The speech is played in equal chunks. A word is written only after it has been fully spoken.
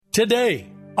Today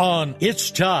on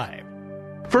It's Time.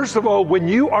 First of all, when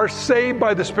you are saved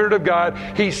by the Spirit of God,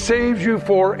 He saves you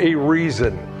for a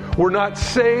reason. We're not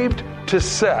saved to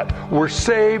set. We're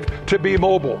saved to be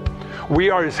mobile. We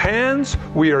are His hands,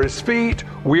 we are His feet,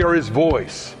 we are His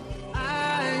voice.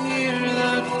 I hear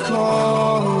the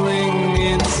calling,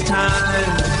 it's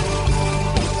time.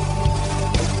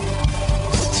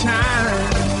 It's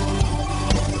time.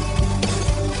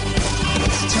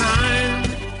 It's time.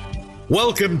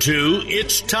 Welcome to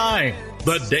It's Time,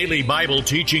 the daily Bible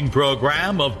teaching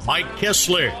program of Mike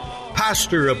Kessler,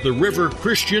 pastor of the River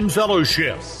Christian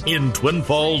Fellowship in Twin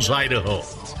Falls, Idaho.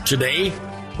 Today,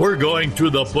 we're going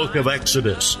through the book of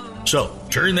Exodus. So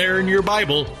turn there in your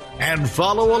Bible and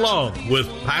follow along with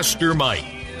Pastor Mike.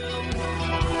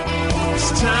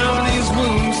 It's time these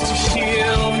wounds to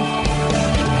heal.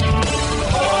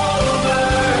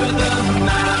 Over the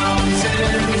mountains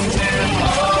and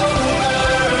over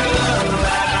the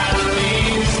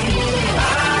valleys, I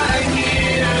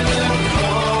hear the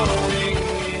calling.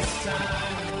 It's time.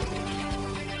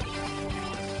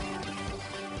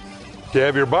 If you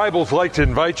have your Bibles, I'd like to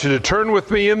invite you to turn with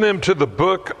me in them to the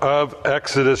book of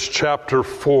Exodus chapter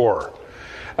 4.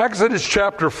 Exodus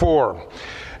chapter 4.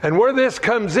 And where this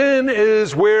comes in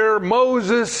is where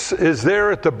Moses is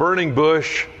there at the burning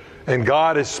bush and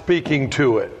God is speaking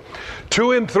to him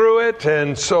through it.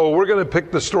 And so we're going to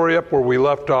pick the story up where we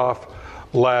left off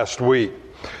last week.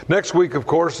 Next week, of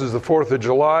course, is the 4th of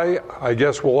July. I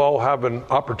guess we'll all have an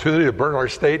opportunity to burn our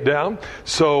state down.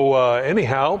 So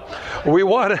anyhow, we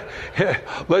want to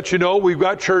let you know we've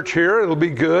got church here. It'll be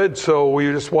good. So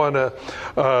we just want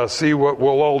to see what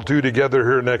we'll all do together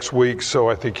here next week. So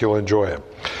I think you'll enjoy it.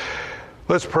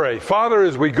 Let's pray. Father,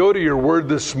 as we go to your word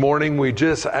this morning, we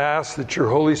just ask that your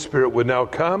Holy Spirit would now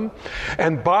come.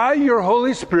 And by your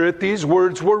Holy Spirit, these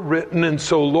words were written. And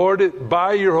so, Lord,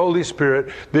 by your Holy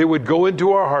Spirit, they would go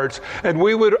into our hearts and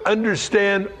we would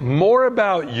understand more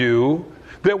about you,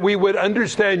 that we would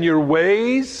understand your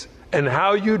ways and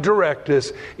how you direct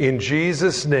us in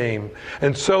Jesus' name.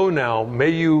 And so now,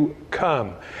 may you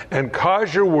come and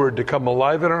cause your word to come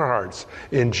alive in our hearts.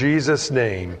 In Jesus'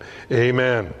 name,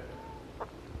 amen.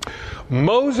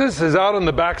 Moses is out on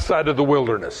the backside of the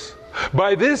wilderness.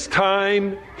 By this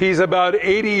time, he's about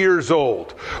 80 years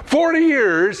old. 40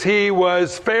 years, he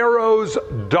was Pharaoh's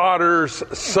daughter's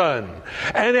son.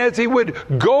 And as he would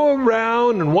go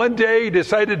around, and one day he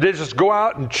decided to just go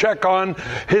out and check on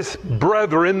his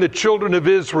brethren, the children of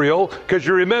Israel, because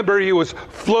you remember he was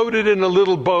floated in a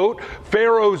little boat.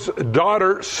 Pharaoh's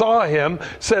daughter saw him,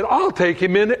 said, "I'll take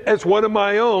him in as one of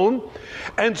my own."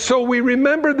 And so we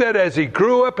remember that as he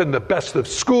grew up in the best of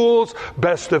schools,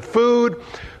 best of food,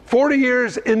 40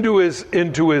 years into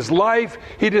his life,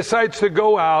 he decides to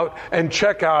go out and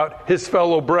check out his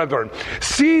fellow brethren.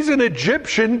 Sees an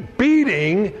Egyptian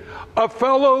beating a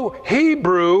fellow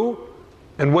Hebrew,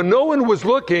 and when no one was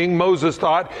looking, Moses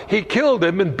thought, he killed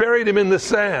him and buried him in the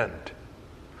sand.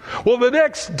 Well, the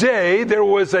next day, there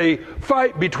was a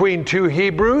fight between two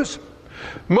Hebrews.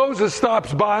 Moses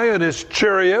stops by on his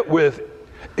chariot with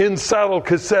in-saddle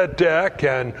cassette deck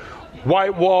and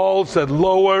white walls and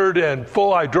lowered and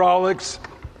full hydraulics.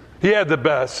 He had the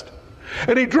best.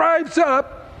 And he drives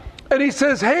up and he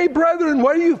says, "Hey, brethren,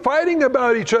 what are you fighting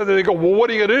about each other?" They go, "Well,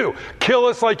 what are you going to do? Kill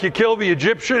us like you killed the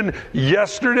Egyptian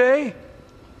yesterday?"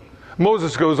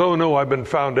 Moses goes, "Oh no, I've been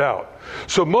found out."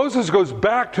 So Moses goes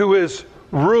back to his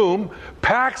room,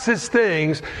 packs his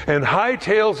things, and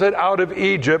hightails it out of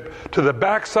Egypt to the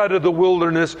backside of the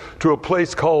wilderness to a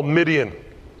place called Midian.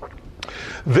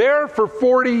 There for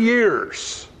 40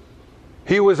 years,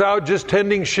 he was out just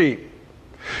tending sheep.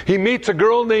 He meets a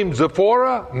girl named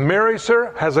Zipporah, marries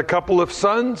her, has a couple of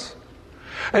sons.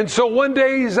 And so one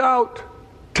day he's out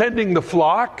tending the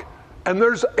flock, and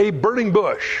there's a burning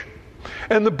bush.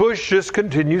 And the bush just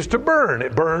continues to burn.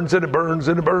 It burns and it burns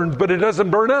and it burns, but it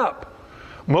doesn't burn up.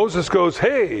 Moses goes,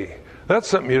 "Hey, that's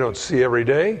something you don't see every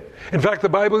day." In fact, the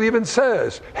Bible even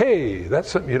says, "Hey, that's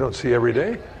something you don't see every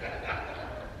day."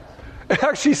 It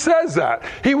actually says that.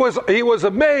 He was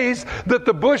amazed that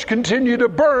the bush continued to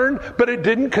burn, but it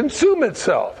didn't consume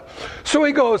itself. So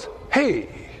he goes, "Hey,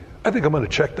 I think I'm going to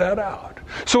check that out."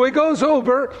 So he goes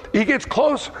over, he gets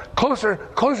closer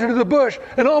to the bush,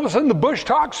 and all of a sudden the bush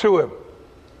talks to him.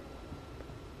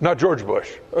 Not George Bush.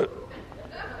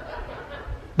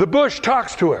 The bush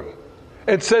talks to him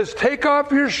and says, "Take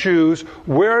off your shoes,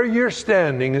 where you're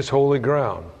standing is holy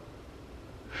ground."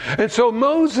 And so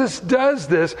Moses does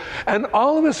this, and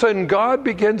all of a sudden God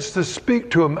begins to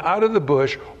speak to him out of the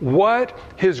bush what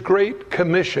his great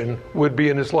commission would be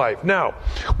in his life. Now,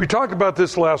 we talked about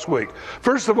this last week.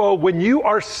 First of all, when you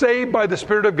are saved by the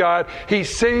Spirit of God, He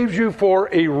saves you for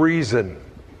a reason.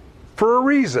 For a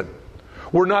reason.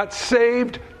 We're not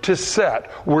saved to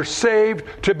set. We're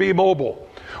saved to be mobile.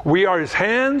 We are His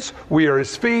hands, we are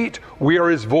His feet, we are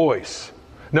His voice.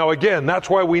 Now again, that's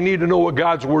why we need to know what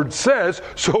God's Word says,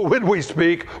 so when we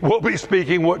speak, we'll be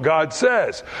speaking what God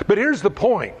says. But here's the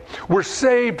point. We're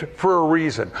saved for a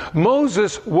reason.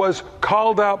 Moses was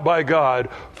called out by God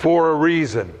for a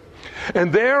reason.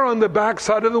 And there on the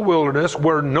backside of the wilderness,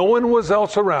 where no one was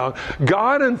else around,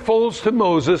 God unfolds to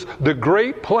Moses the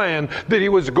great plan that He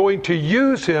was going to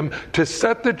use him to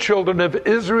set the children of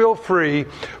Israel free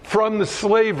from the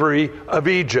slavery of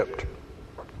Egypt.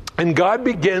 And God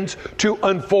begins to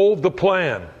unfold the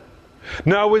plan.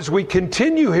 Now, as we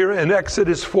continue here in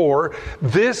Exodus 4,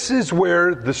 this is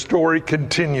where the story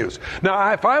continues.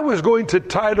 Now, if I was going to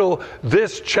title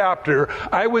this chapter,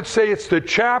 I would say it's the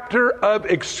chapter of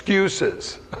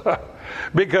excuses.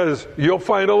 Because you'll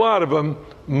find a lot of them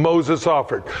Moses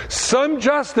offered. Some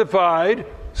justified,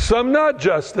 some not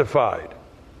justified.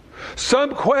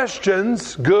 Some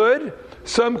questions good,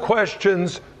 some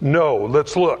questions no.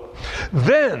 Let's look.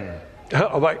 Then,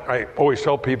 like I always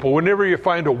tell people, whenever you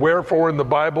find a wherefore in the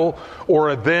Bible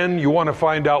or a then, you want to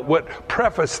find out what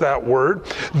prefaced that word.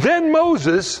 Then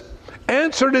Moses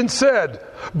answered and said,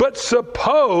 but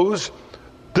suppose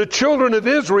the children of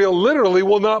Israel literally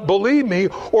will not believe me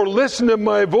or listen to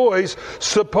my voice.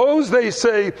 Suppose they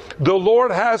say, the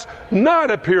Lord has not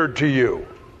appeared to you.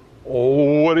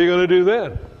 Oh, what are you going to do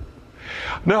then?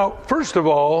 Now, first of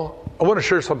all, I want to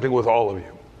share something with all of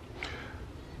you.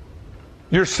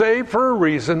 You're saved for a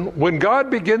reason. When God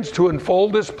begins to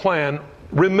unfold His plan,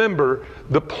 remember,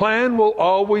 the plan will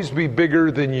always be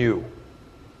bigger than you.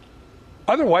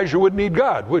 Otherwise, you wouldn't need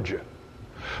God, would you?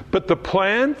 But the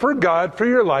plan for God for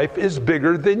your life is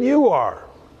bigger than you are.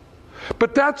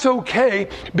 But that's okay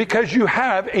because you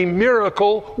have a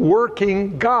miracle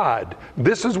working God.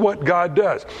 This is what God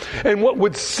does. And what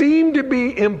would seem to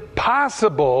be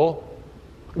impossible,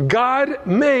 God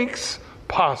makes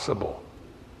possible.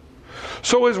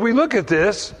 So as we look at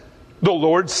this, the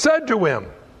Lord said to him,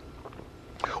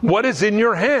 what is in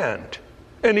your hand?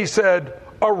 And he said,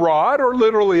 a rod, or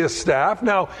literally a staff.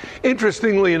 Now,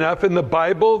 interestingly enough, in the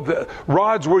Bible, the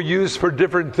rods were used for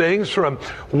different things, from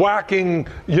whacking,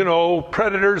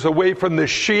 predators away from the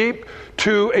sheep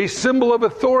to a symbol of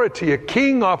authority. A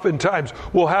king oftentimes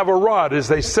will have a rod. As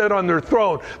they sit on their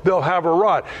throne, they'll have a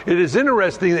rod. It is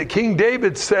interesting that King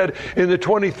David said in the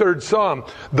 23rd Psalm,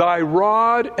 thy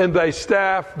rod and thy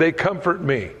staff, they comfort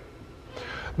me.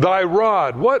 Thy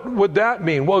rod, what would that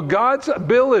mean? Well, God's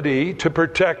ability to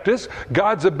protect us,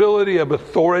 God's ability of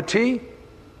authority.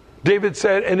 David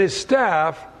said, and his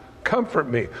staff comfort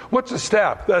me. What's a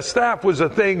staff? The staff was a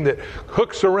thing that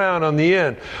hooks around on the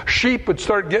end. Sheep would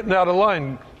start getting out of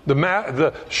line.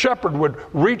 The shepherd would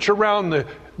reach around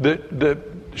the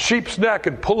sheep's neck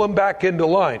and pull him back into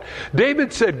line.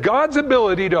 David said, God's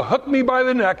ability to hook me by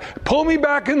the neck, pull me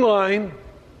back in line,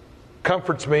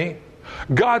 comforts me.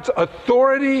 God's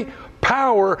authority,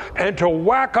 power, and to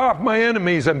whack off my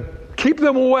enemies and keep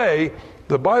them away,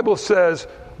 the Bible says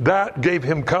that gave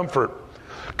him comfort.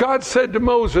 God said to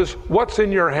Moses, what's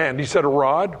in your hand? He said, a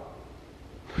rod.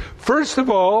 First of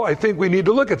all, I think we need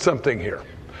to look at something here.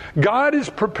 God is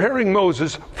preparing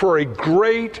Moses for a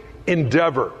great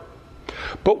endeavor.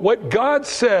 But what God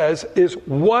says is,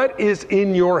 what is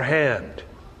in your hand?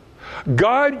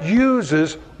 God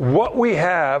uses what we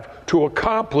have to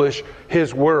accomplish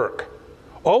His work.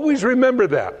 Always remember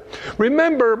that.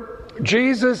 Remember,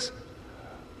 Jesus,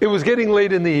 it was getting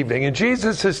late in the evening, and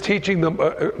Jesus is teaching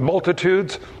the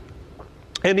multitudes,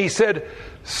 and He said,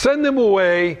 send them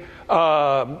away,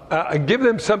 give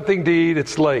them something to eat,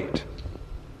 it's late.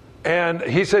 And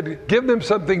He said, give them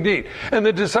something to eat. And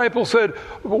the disciples said,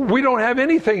 we don't have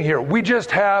anything here. We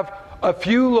just have a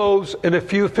few loaves and a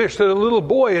few fish that a little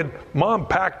boy and mom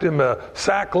packed him a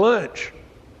sack lunch.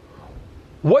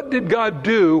 What did God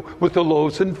do with the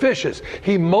loaves and fishes?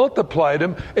 He multiplied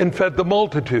them and fed the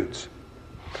multitudes.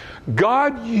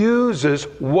 God uses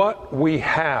what we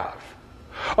have.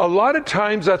 A lot of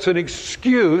times that's an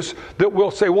excuse that we'll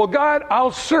say, well, God,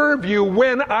 I'll serve you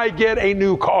when I get a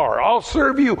new car. I'll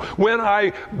serve you when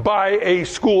I buy a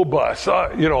school bus,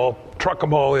 truck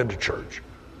them all into church.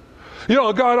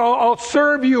 God, I'll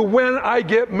serve you when I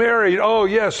get married. Oh,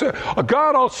 yes.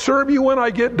 God, I'll serve you when I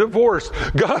get divorced.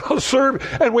 God, I'll serve.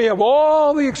 And we have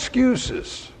all the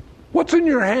excuses. What's in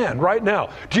your hand right now?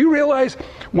 Do you realize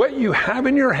what you have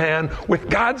in your hand with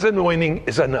God's anointing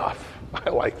is enough? I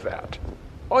like that.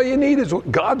 All you need is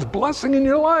God's blessing in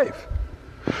your life.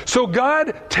 So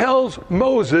God tells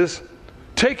Moses,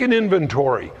 take an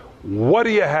inventory. What do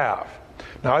you have?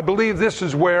 Now, I believe this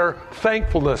is where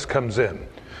thankfulness comes in.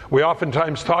 We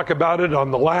oftentimes talk about it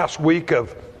on the last week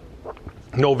of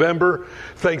November,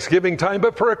 Thanksgiving time,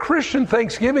 but for a Christian,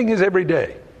 Thanksgiving is every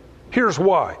day. Here's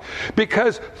why.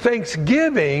 Because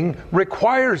Thanksgiving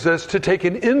requires us to take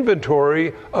an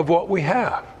inventory of what we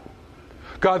have.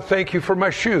 God, thank you for my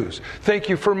shoes. Thank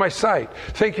you for my sight.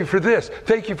 Thank you for this.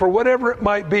 Thank you for whatever it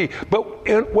might be. But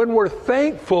when we're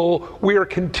thankful, we are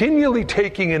continually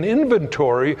taking an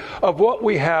inventory of what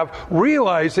we have,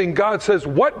 realizing God says,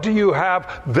 what do you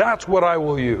have? That's what I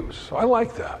will use. I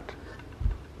like that.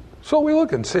 So we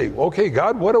look and see, okay,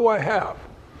 God, what do I have?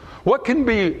 What can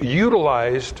be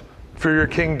utilized for your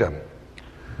kingdom?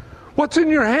 What's in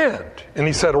your hand? And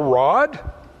he said, a rod.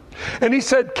 And he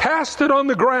said, cast it on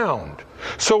the ground.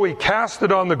 So he cast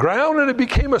it on the ground, and it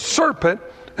became a serpent,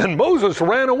 and Moses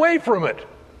ran away from it.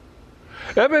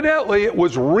 Evidently, it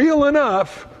was real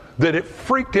enough that it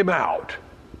freaked him out.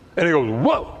 And he goes,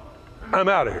 whoa, I'm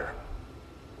out of here.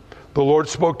 The Lord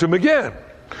spoke to him again.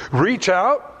 Reach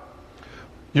out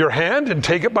your hand and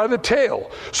take it by the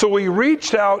tail. So he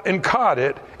reached out and caught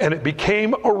it, and it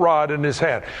became a rod in his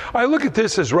hand. I look at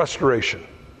this as restoration.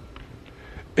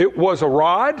 It was a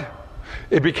rod,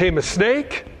 it became a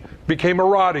snake, became a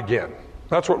rod again.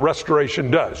 That's what restoration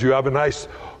does. You have a nice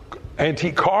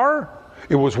antique car,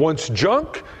 it was once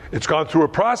junk, it's gone through a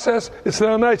process, it's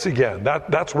now nice again.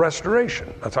 That's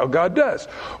restoration. That's how God does.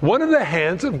 One of the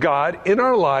hands of God in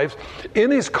our lives,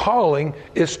 in his calling,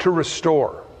 is to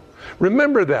restore.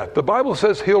 Remember that. The Bible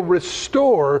says he'll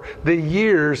restore the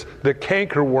years the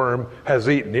cankerworm has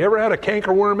eaten. You ever had a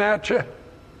cankerworm at you?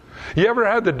 You ever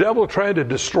had the devil trying to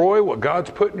destroy what God's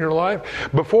put in your life?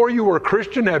 Before you were a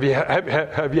Christian, have you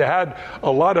had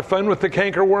a lot of fun with the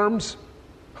cankerworms?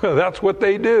 That's what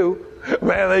they do.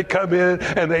 Man, they come in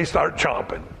and they start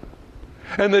chomping.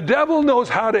 And the devil knows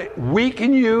how to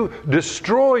weaken you,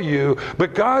 destroy you,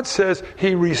 but God says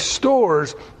he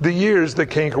restores the years the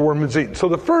cankerworm has eaten. So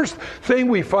the first thing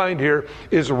we find here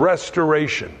is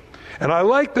restoration. And I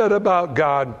like that about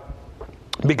God,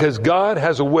 because God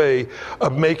has a way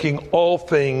of making all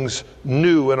things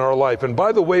new in our life. And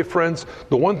by the way, friends,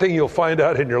 the one thing you'll find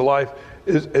out in your life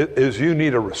is you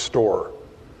need a restorer.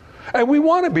 And we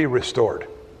want to be restored.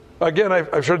 Again,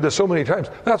 I've heard this so many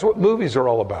times. That's what movies are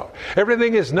all about.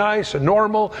 Everything is nice and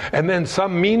normal, and then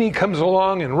some meanie comes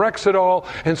along and wrecks it all,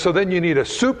 and so then you need a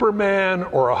Superman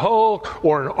or a Hulk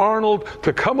or an Arnold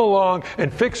to come along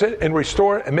and fix it and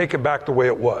restore it and make it back the way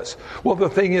it was. Well, the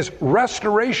thing is,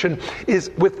 restoration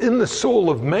is within the soul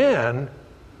of man,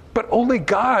 but only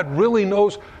God really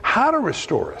knows how to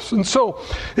restore us. And so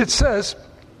it says,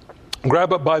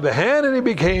 grab it by the hand, and he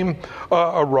became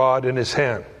a rod in his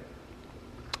hand,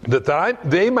 that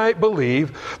they might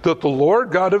believe that the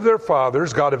Lord God of their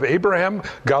fathers, God of Abraham,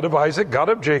 God of Isaac, God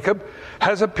of Jacob,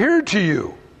 has appeared to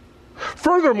you.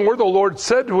 Furthermore, the Lord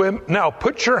said to him, now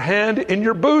put your hand in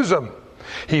your bosom.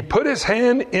 He put his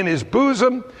hand in his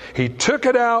bosom. He took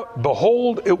it out.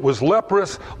 Behold, it was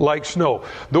leprous like snow.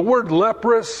 The word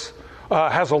leprous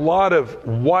has a lot of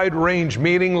wide range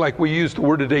meaning, like we use the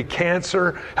word today,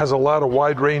 cancer has a lot of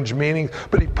wide range meaning.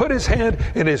 But he put his hand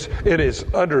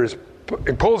under his,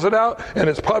 he pulls it out, and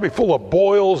it's probably full of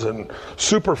boils and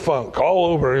super funk all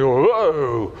over. And he goes,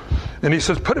 whoa. And he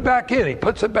says, put it back in. He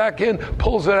puts it back in,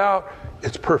 pulls it out.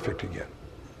 It's perfect again.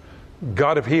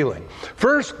 God of healing.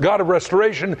 First, God of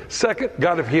restoration. Second,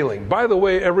 God of healing. By the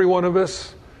way, every one of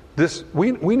us,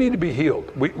 we need to be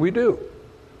healed. We do.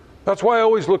 That's why I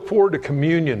always look forward to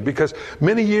communion, because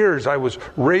many years I was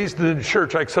raised in the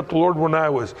church. I accepted the Lord when I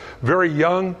was very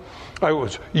young. I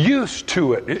was used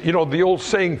to it. You know, the old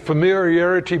saying,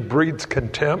 familiarity breeds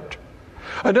contempt.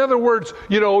 In other words,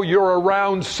 you're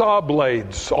around saw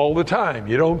blades all the time.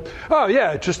 You don't, oh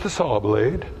yeah, it's just a saw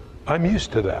blade. I'm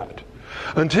used to that.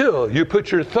 Until you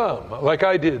put your thumb, like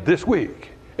I did this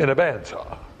week, in a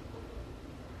bandsaw.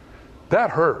 That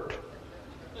hurt.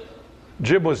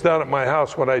 Jim was down at my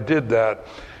house when I did that,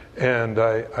 and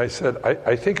I said,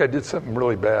 I think I did something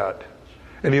really bad.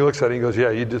 And he looks at it and he goes, yeah,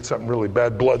 you did something really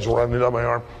bad. Blood's running down my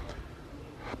arm.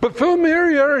 But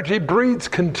familiarity breeds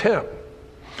contempt.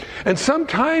 And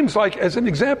sometimes, like as an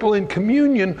example in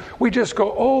communion, we just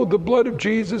go, oh, the blood of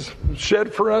Jesus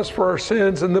shed for us for our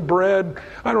sins, and the bread.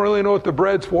 I don't really know what the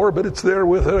bread's for, but it's there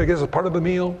with it. I guess it's part of the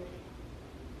meal.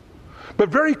 But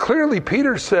very clearly,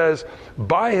 Peter says,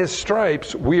 by his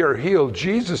stripes we are healed.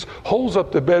 Jesus holds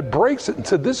up the bed, breaks it, and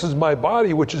said, this is my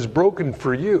body which is broken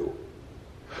for you.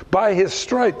 By his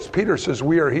stripes, Peter says,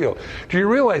 we are healed. Do you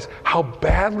realize how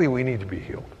badly we need to be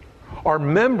healed? Our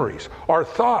memories, our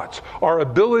thoughts, our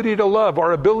ability to love,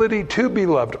 our ability to be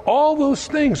loved, all those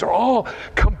things are all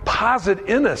composite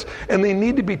in us, and they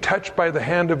need to be touched by the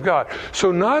hand of God.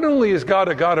 So not only is God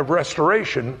a God of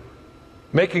restoration,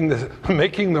 making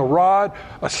the rod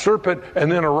a serpent and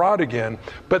then a rod again,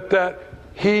 but that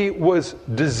he was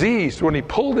diseased when he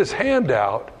pulled his hand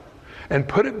out and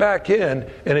put it back in,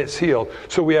 and it's healed.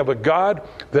 So we have a God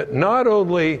that not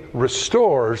only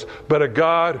restores, but a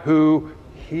God who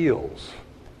heals.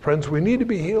 Friends, we need to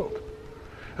be healed.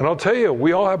 And I'll tell you,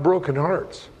 we all have broken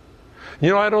hearts. I've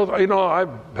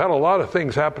had a lot of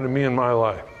things happen to me in my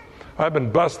life. I've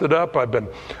been busted up, I've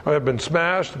been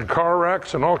smashed in car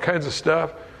wrecks and all kinds of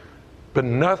stuff. But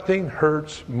nothing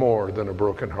hurts more than a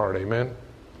broken heart, amen?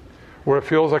 Where it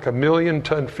feels like a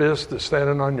 1,000,000-ton fist that's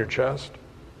standing on your chest.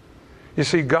 You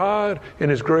see, God,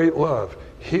 in his great love,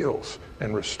 heals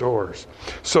and restores.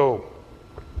 So,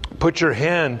 put your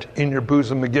hand in your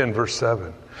bosom again, verse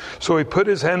 7. So he put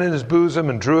his hand in his bosom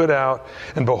and drew it out,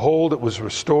 and behold, it was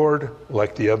restored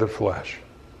like the other flesh.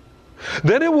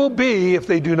 Then it will be, if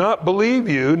they do not believe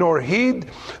you, nor heed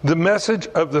the message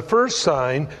of the first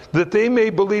sign, that they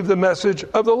may believe the message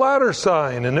of the latter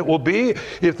sign. And it will be,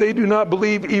 if they do not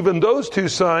believe even those two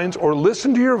signs, or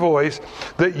listen to your voice,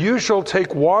 that you shall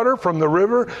take water from the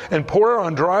river and pour it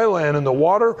on dry land, and the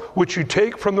water which you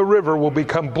take from the river will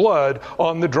become blood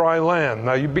on the dry land.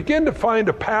 Now you begin to find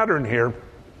a pattern here,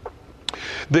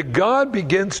 that God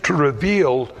begins to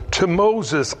reveal to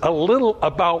Moses a little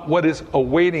about what is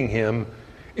awaiting him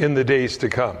in the days to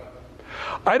come.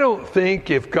 I don't think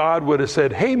if God would have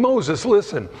said, hey Moses,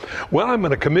 listen, well, I'm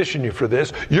going to commission you for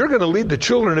this. You're going to lead the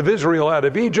children of Israel out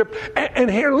of Egypt. And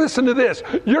here, listen to this.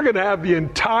 You're going to have the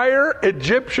entire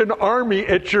Egyptian army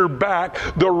at your back,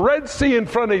 the Red Sea in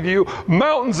front of you,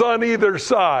 mountains on either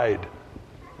side.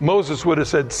 Moses would have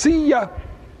said, see ya.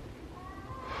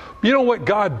 You know what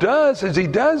God does is he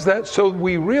does that so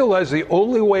we realize the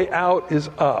only way out is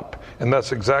up. And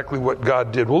that's exactly what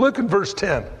God did. Well, look in verse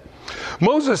 10.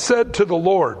 Moses said to the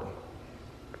Lord,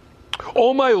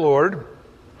 O my Lord,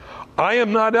 I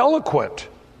am not eloquent,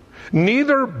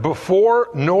 neither before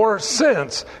nor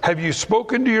since have you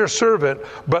spoken to your servant,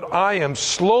 but I am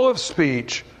slow of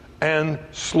speech and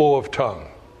slow of tongue.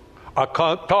 I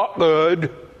can't talk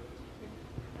good.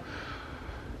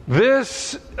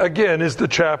 This, again, is the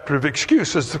chapter of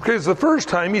excuses, because the first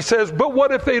time he says, but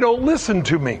what if they don't listen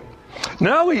to me?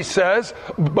 Now he says,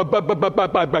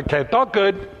 but can't talk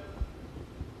good.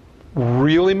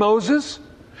 Really, Moses?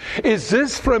 Is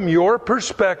this from your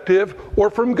perspective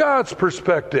or from God's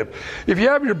perspective? If you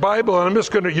have your Bible, and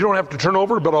you don't have to turn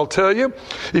over, but I'll tell you,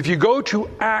 if you go to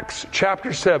Acts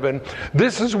chapter 7,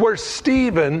 this is where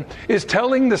Stephen is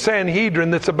telling the Sanhedrin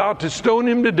that's about to stone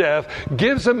him to death,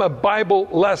 gives him a Bible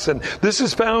lesson. This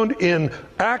is found in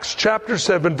Acts chapter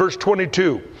 7, verse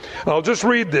 22. I'll just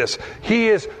read this. He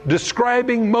is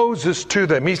describing Moses to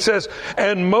them. He says,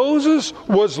 and Moses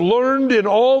was learned in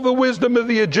all the wisdom of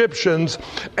the Egyptians,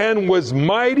 and was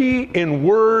mighty in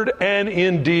word and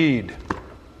in deed.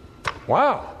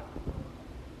 Wow.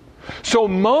 So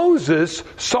Moses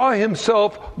saw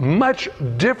himself much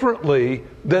differently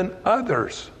than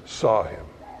others saw him.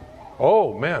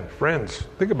 Oh man, friends,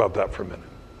 think about that for a minute.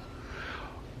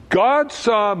 God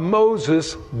saw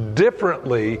Moses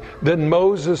differently than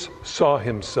Moses saw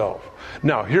himself.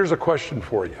 Now, here's a question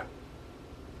for you.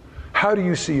 How do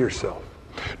you see yourself?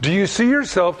 Do you see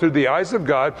yourself through the eyes of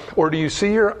God, or do you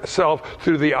see yourself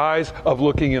through the eyes of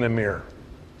looking in a mirror?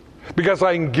 Because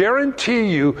I can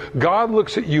guarantee you, God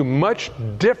looks at you much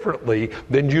differently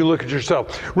than you look at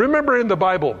yourself. Remember in the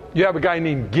Bible, you have a guy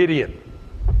named Gideon.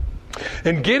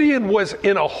 And Gideon was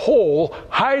in a hole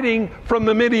hiding from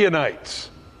the Midianites.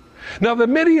 Now the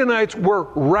Midianites were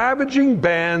ravaging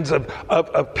bands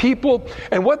of people,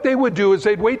 and what they would do is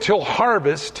they'd wait till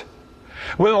harvest,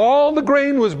 when all the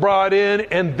grain was brought in,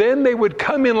 and then they would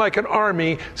come in like an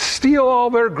army, steal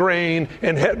all their grain,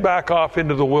 and head back off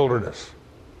into the wilderness.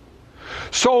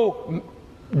 So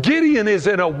Gideon is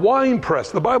in a wine press.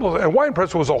 The Bible, a wine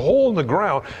press was a hole in the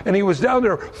ground, and he was down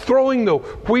there throwing the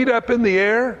wheat up in the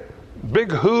air,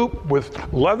 big hoop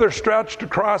with leather stretched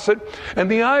across it. And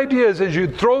the idea is as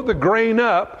you'd throw the grain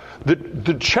up,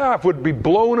 the chaff would be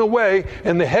blown away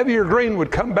and the heavier grain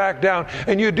would come back down.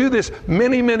 And you'd do this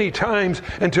many, many times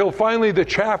until finally the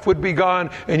chaff would be gone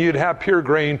and you'd have pure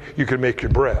grain. You could make your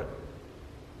bread.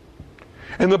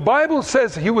 And the Bible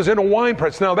says he was in a wine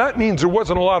press. Now that means there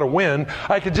wasn't a lot of wind.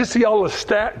 I could just see all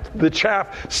the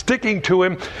chaff sticking to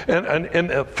him. And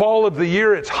the fall of the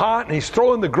year, it's hot, and he's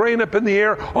throwing the grain up in the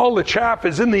air. All the chaff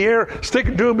is in the air,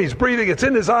 sticking to him. He's breathing. It's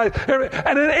in his eyes.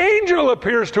 And an angel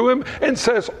appears to him and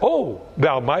says, "Oh,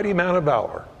 thou mighty man of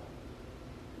valor."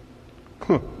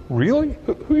 Really?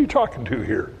 Who are you talking to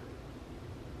here?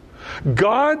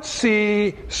 God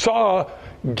saw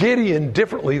Gideon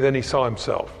differently than he saw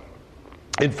himself.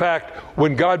 In fact,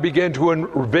 when God began to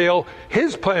unveil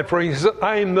his plan for him, he said,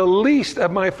 "I am the least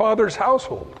of my father's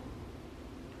household."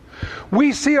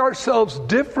 We see ourselves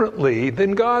differently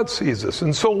than God sees us.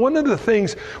 And so one of the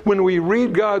things when we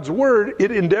read God's Word,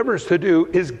 it endeavors to do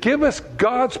is give us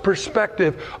God's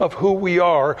perspective of who we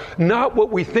are, not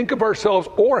what we think of ourselves,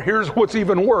 or here's what's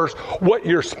even worse, what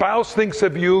your spouse thinks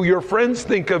of you, your friends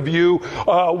think of you,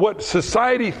 what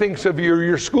society thinks of you,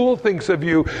 your school thinks of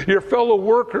you, your fellow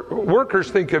workers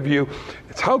think of you.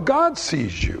 It's how God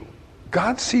sees you.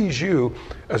 God sees you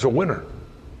as a winner.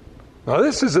 Now,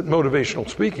 this isn't motivational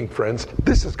speaking, friends.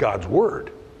 This is God's Word.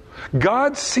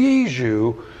 God sees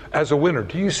you as a winner.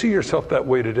 Do you see yourself that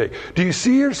way today? Do you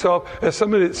see yourself as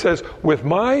somebody that says, with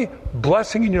my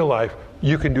blessing in your life,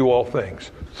 you can do all things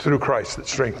through Christ that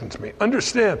strengthens me?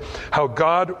 Understand how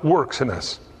God works in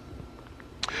us.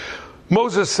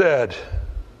 Moses said,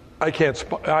 I can't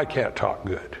talk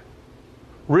good.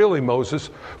 Really, Moses,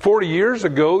 40 years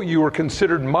ago, you were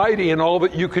considered mighty in all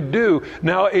that you could do.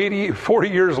 Now, 40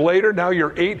 years later, now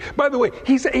you're 8. By the way,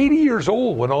 he's 80 years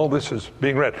old when all this is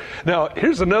being read. Now,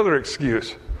 here's another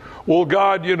excuse. Well,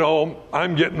 God,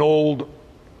 I'm getting old.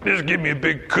 Just give me a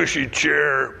big cushy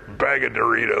chair, bag of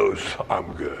Doritos.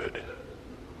 I'm good.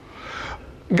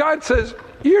 God says,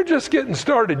 you're just getting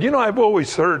started. I've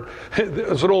always heard,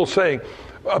 there's an old saying,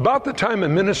 about the time a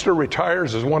minister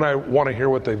retires is when I want to hear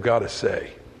what they've got to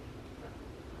say.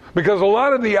 Because a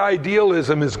lot of the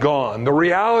idealism is gone. The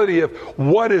reality of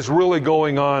what is really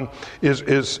going on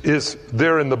is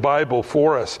there in the Bible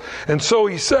for us. And so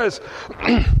he says,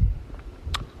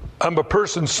 I'm a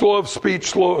person slow of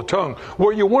speech, slow of tongue.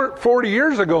 Well, you weren't 40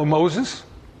 years ago, Moses.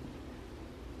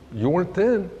 You weren't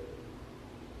then.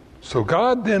 So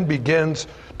God then begins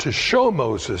to show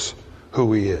Moses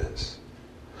who he is.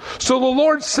 So the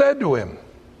Lord said to him,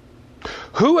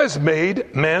 who has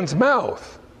made man's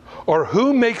mouth? Or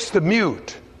who makes the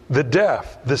mute, the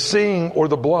deaf, the seeing, or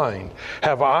the blind?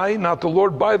 Have I not the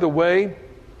Lord? By the way,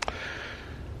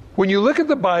 when you look at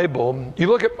the Bible, you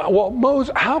look at,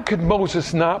 Moses, how could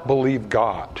Moses not believe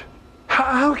God?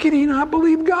 How could he not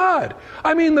believe God?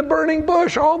 I mean, the burning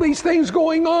bush, all these things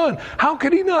going on. How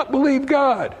could he not believe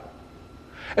God?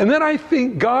 And then I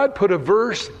think God put a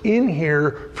verse in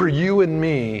here for you and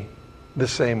me the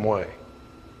same way.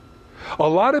 A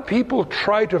lot of people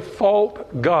try to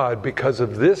fault God because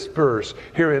of this verse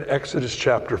here in Exodus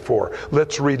chapter 4.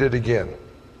 Let's read it again.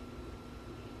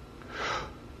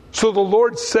 So the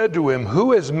Lord said to him,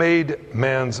 who has made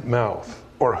man's mouth?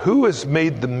 Or who has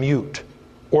made the mute?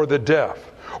 Or the deaf?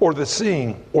 Or the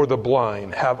seeing? Or the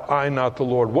blind? Have I not the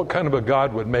Lord? What kind of a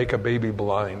God would make a baby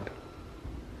blind?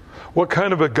 What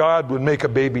kind of a God would make a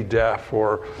baby deaf,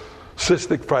 or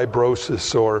cystic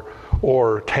fibrosis,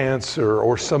 or cancer,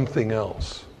 or something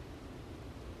else?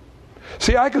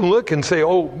 See, I can look and say,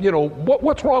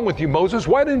 what's wrong with you, Moses?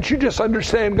 Why didn't you just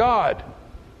understand God?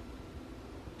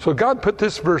 So God put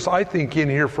this verse, I think, in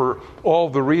here for all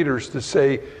the readers to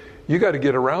say, you got to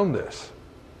get around this.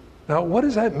 Now, what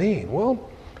does that mean? Well,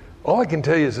 all I can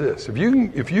tell you is this.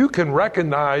 If you can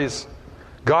recognize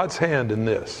God's hand in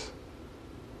this,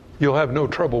 you'll have no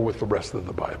trouble with the rest of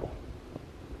the Bible.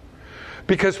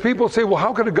 Because people say, well,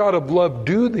 how could a God of love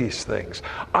do these things?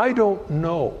 I don't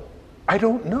know.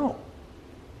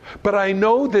 But I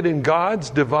know that in God's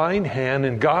divine hand,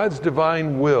 in God's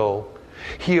divine will,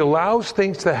 He allows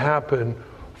things to happen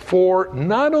for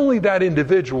not only that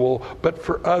individual, but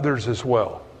for others as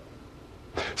well.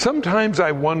 Sometimes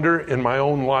I wonder in my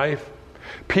own life,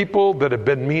 people that have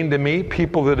been mean to me,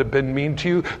 people that have been mean to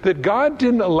you, that God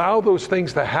didn't allow those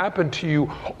things to happen to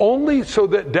you only so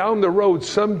that down the road,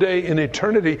 someday in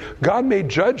eternity, God may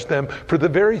judge them for the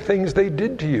very things they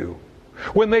did to you.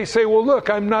 When they say, well, look,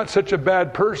 I'm not such a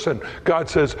bad person, God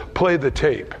says, play the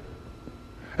tape.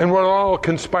 And we're all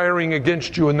conspiring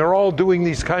against you, and they're all doing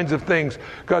these kinds of things.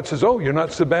 God says, oh, you're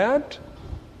not so bad?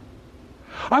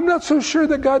 I'm not so sure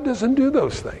that God doesn't do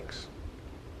those things.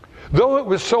 Though it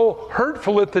was so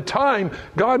hurtful at the time,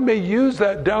 God may use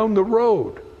that down the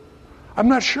road. I'm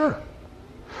not sure.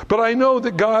 But I know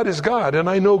that God is God, and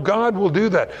I know God will do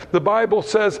that. The Bible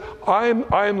says, I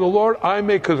am the Lord, I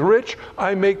make rich,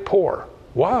 I make poor.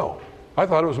 Wow. I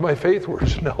thought it was my faith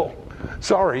words. No.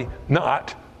 Sorry,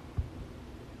 not.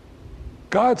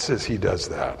 God says he does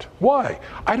that. Why?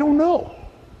 I don't know.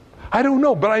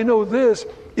 But I know this.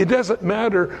 It doesn't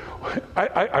matter.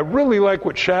 I really like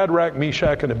what Shadrach,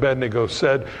 Meshach, and Abednego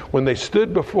said when they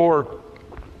stood before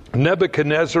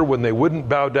Nebuchadnezzar, when they wouldn't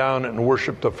bow down and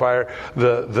worship the fire,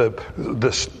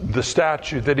 the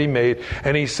statue that he made.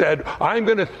 And he said, I'm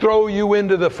going to throw you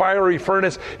into the fiery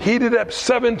furnace, heated up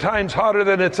 7 times hotter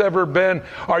than it's ever been.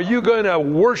 Are you going to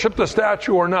worship the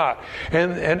statue or not?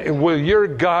 And will your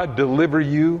God deliver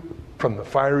you from the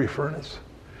fiery furnace?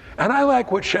 And I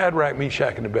like what Shadrach,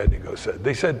 Meshach, and Abednego said.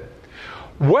 They said,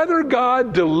 whether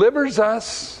God delivers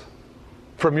us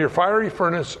from your fiery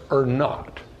furnace or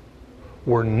not,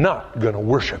 we're not going to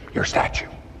worship your statue.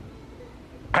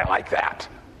 I like that.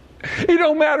 It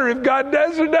don't matter if God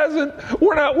does or doesn't.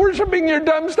 We're not worshiping your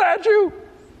dumb statue.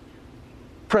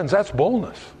 Friends, that's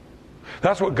boldness.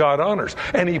 That's what God honors.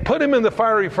 And he put him in the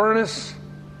fiery furnace,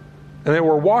 and they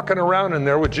were walking around in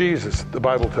there with Jesus, the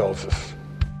Bible tells us.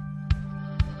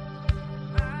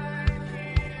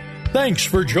 Thanks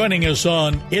for joining us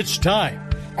on It's Time,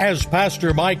 as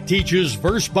Pastor Mike teaches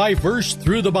verse by verse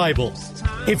through the Bible.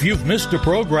 If you've missed a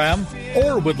program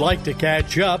or would like to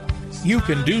catch up, you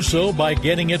can do so by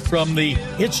getting it from the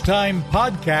It's Time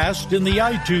podcast in the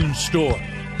iTunes Store,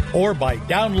 or by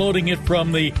downloading it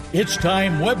from the It's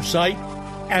Time website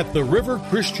at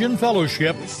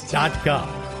theriverchristianfellowship.com.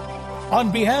 On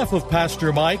behalf of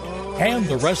Pastor Mike and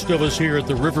the rest of us here at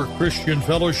the River Christian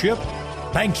Fellowship,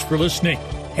 thanks for listening,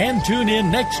 and tune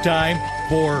in next time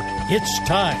for It's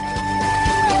Time.